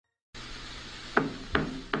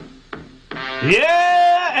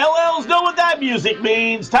Yeah, LLs know what that music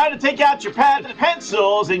means. Time to take out your pad and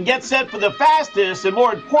pencils and get set for the fastest and,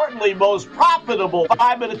 more importantly, most profitable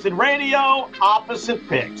 5 minutes in radio, Opposite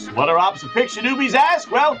Picks. What are Opposite Picks, you newbies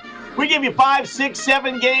ask? Well, we give you 5, 6,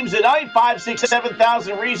 7 games a night, 5, 6,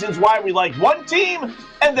 7,000 reasons why we like one team,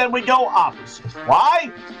 and then we go opposite. Why?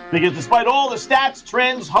 Because despite all the stats,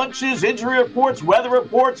 trends, hunches, injury reports, weather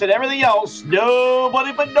reports, and everything else,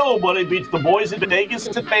 nobody beats the boys in Vegas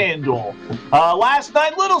at FanDuel. Last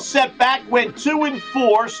night, little setback, went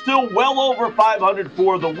 2-4, still well over 500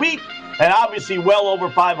 for the week, and obviously well over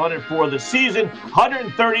 500 for the season.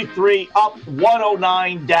 133 up,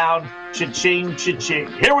 109 down. Cha-ching,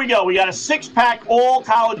 cha-ching. Here we go. We got a six-pack all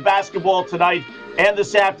college basketball tonight and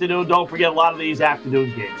this afternoon. Don't forget a lot of these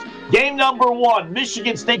afternoon games. Game number 1,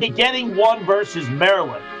 Michigan State getting 1 versus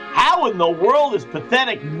Maryland. How in the world is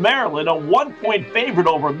pathetic Maryland a 1-point favorite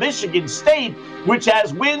over Michigan State, which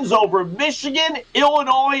has wins over Michigan,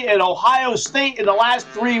 Illinois, and Ohio State in the last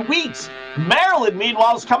 3 weeks? Maryland,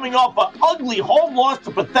 meanwhile, is coming off an ugly home loss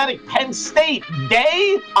to pathetic Penn State.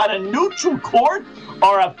 They, on a neutral court,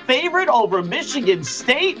 are a favorite over Michigan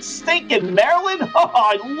State? Stinking Maryland? Oh,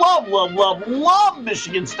 I love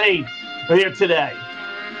Michigan State here today.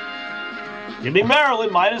 Give me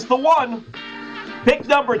Maryland minus the 1. Pick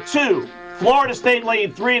number 2, Florida State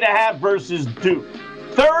laying 3.5 versus Duke.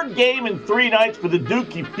 Third game in 3 nights for the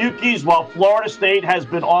Dookie Pukies, while Florida State has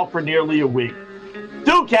been off for nearly a week.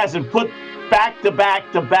 Duke hasn't put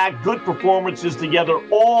back-to-back good performances together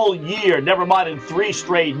all year, never mind in 3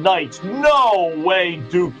 straight nights. No way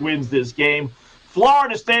Duke wins this game.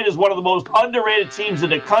 Florida State is one of the most underrated teams in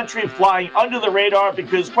the country, flying under the radar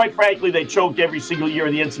because, quite frankly, they choke every single year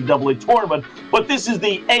in the NCAA tournament. But this is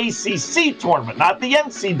the ACC tournament, not the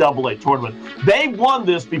NCAA tournament. They won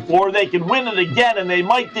this before. They can win it again, and they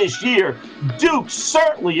might this year. Duke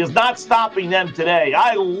certainly is not stopping them today.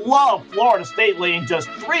 I love Florida State laying just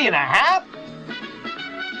 3.5.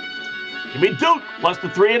 Give me Duke plus the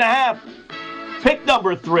 3.5. Pick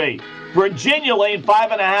number 3. Virginia laying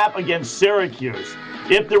 5.5 against Syracuse.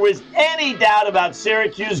 If there was any doubt about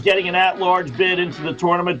Syracuse getting an at-large bid into the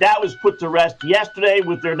tournament, that was put to rest yesterday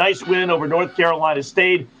with their nice win over North Carolina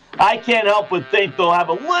State. I can't help but think they'll have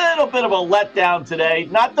a little bit of a letdown today,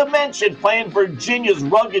 not to mention playing Virginia's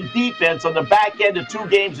rugged defense on the back end of 2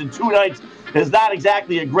 games in 2 nights is not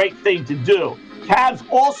exactly a great thing to do. Cavs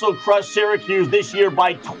also crushed Syracuse this year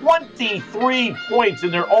by 23 points in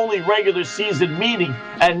their only regular season meeting.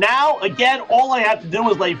 And now, again, all I have to do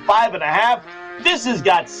is lay 5.5. This has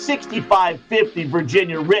got 65-50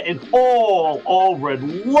 Virginia written all over it.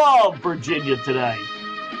 Love Virginia today.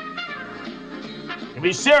 Give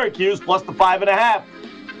me Syracuse plus the 5.5.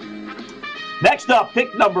 Next up,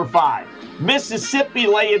 pick number 5. Mississippi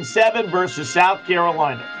laying 7 versus South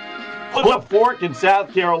Carolina. Put a fork in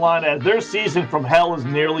South Carolina as their season from hell is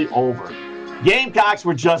nearly over. Gamecocks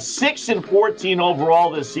were just 6-14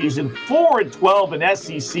 overall this season, 4-12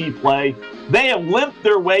 in SEC play. They have limped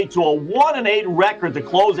their way to a 1-8 record to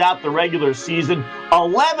close out the regular season.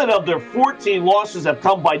 11 of their 14 losses have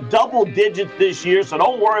come by double digits this year, so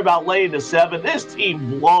don't worry about laying the 7. This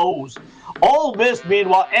team blows. Ole Miss,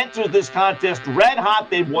 meanwhile, enters this contest red hot.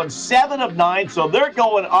 They've won 7 of 9, so they're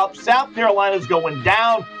going up. South Carolina's going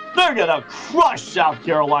down. They're going to crush South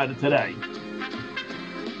Carolina today.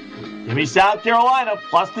 Give me South Carolina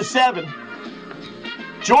plus the 7.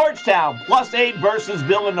 Georgetown plus 8 versus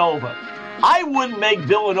Villanova. I wouldn't make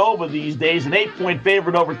Villanova these days an 8-point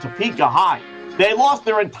favorite over Topeka High. They lost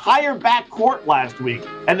their entire backcourt last week,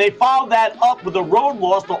 and they followed that up with a road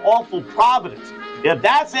loss to awful Providence. If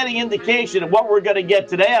that's any indication of what we're going to get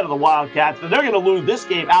today out of the Wildcats, then they're going to lose this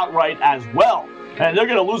game outright as well, and they're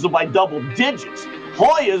going to lose it by double digits.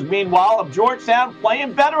 Hoyas, meanwhile, of Georgetown,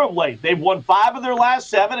 playing better of late. They've won 5 of their last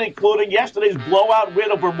 7, including yesterday's blowout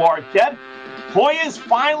win over Marquette. Hoyas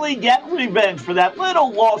finally get revenge for that little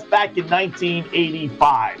loss back in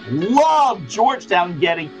 1985. Love Georgetown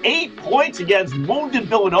getting 8 points against wounded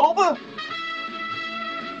Villanova.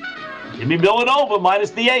 Give me Villanova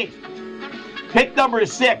minus the 8. Pick number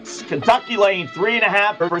 6, Kentucky laying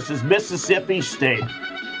 3.5 versus Mississippi State.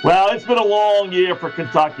 Well, it's been a long year for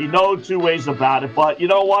Kentucky, no 2 ways about it. But you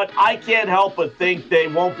know what? I can't help but think they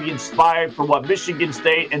won't be inspired from what Michigan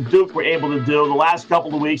State and Duke were able to do the last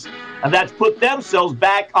couple of weeks, and that's put themselves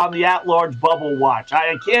back on the at-large bubble watch.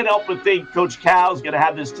 I can't help but think Coach Cal's going to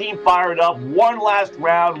have this team fired up. One last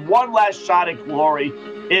round, one last shot at glory.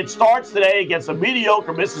 It starts today against a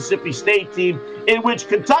mediocre Mississippi State team in which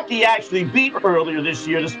Kentucky actually beat earlier this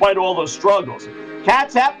year despite all those struggles.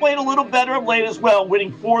 Cats have played a little better of late as well,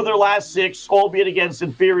 winning 4 of their last 6, albeit against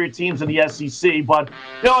inferior teams in the SEC. But,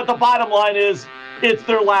 the bottom line is it's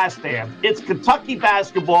their last stand. It's Kentucky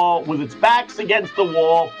basketball with its backs against the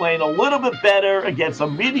wall, playing a little bit better against a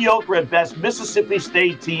mediocre at best Mississippi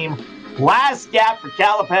State team. Last gap for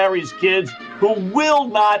Calipari's kids, who will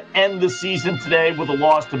not end the season today with a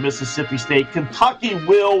loss to Mississippi State. Kentucky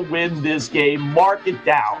will win this game. Mark it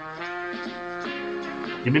down.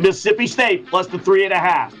 Give me Mississippi State plus the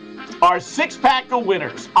 3.5. Our 6-pack of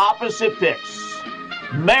winners, opposite picks.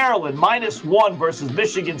 Maryland -1 versus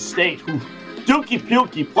Michigan State. Dookie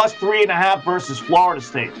Pukey plus 3.5 versus Florida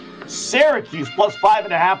State. Syracuse plus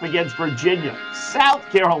 5.5 against Virginia. South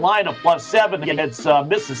Carolina plus 7 against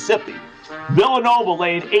Mississippi. Villanova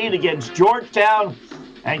laying 8 against Georgetown.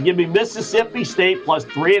 And give me Mississippi State plus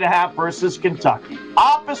 3.5 versus Kentucky.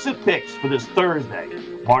 Opposite picks for this Thursday,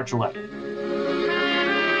 March 11th.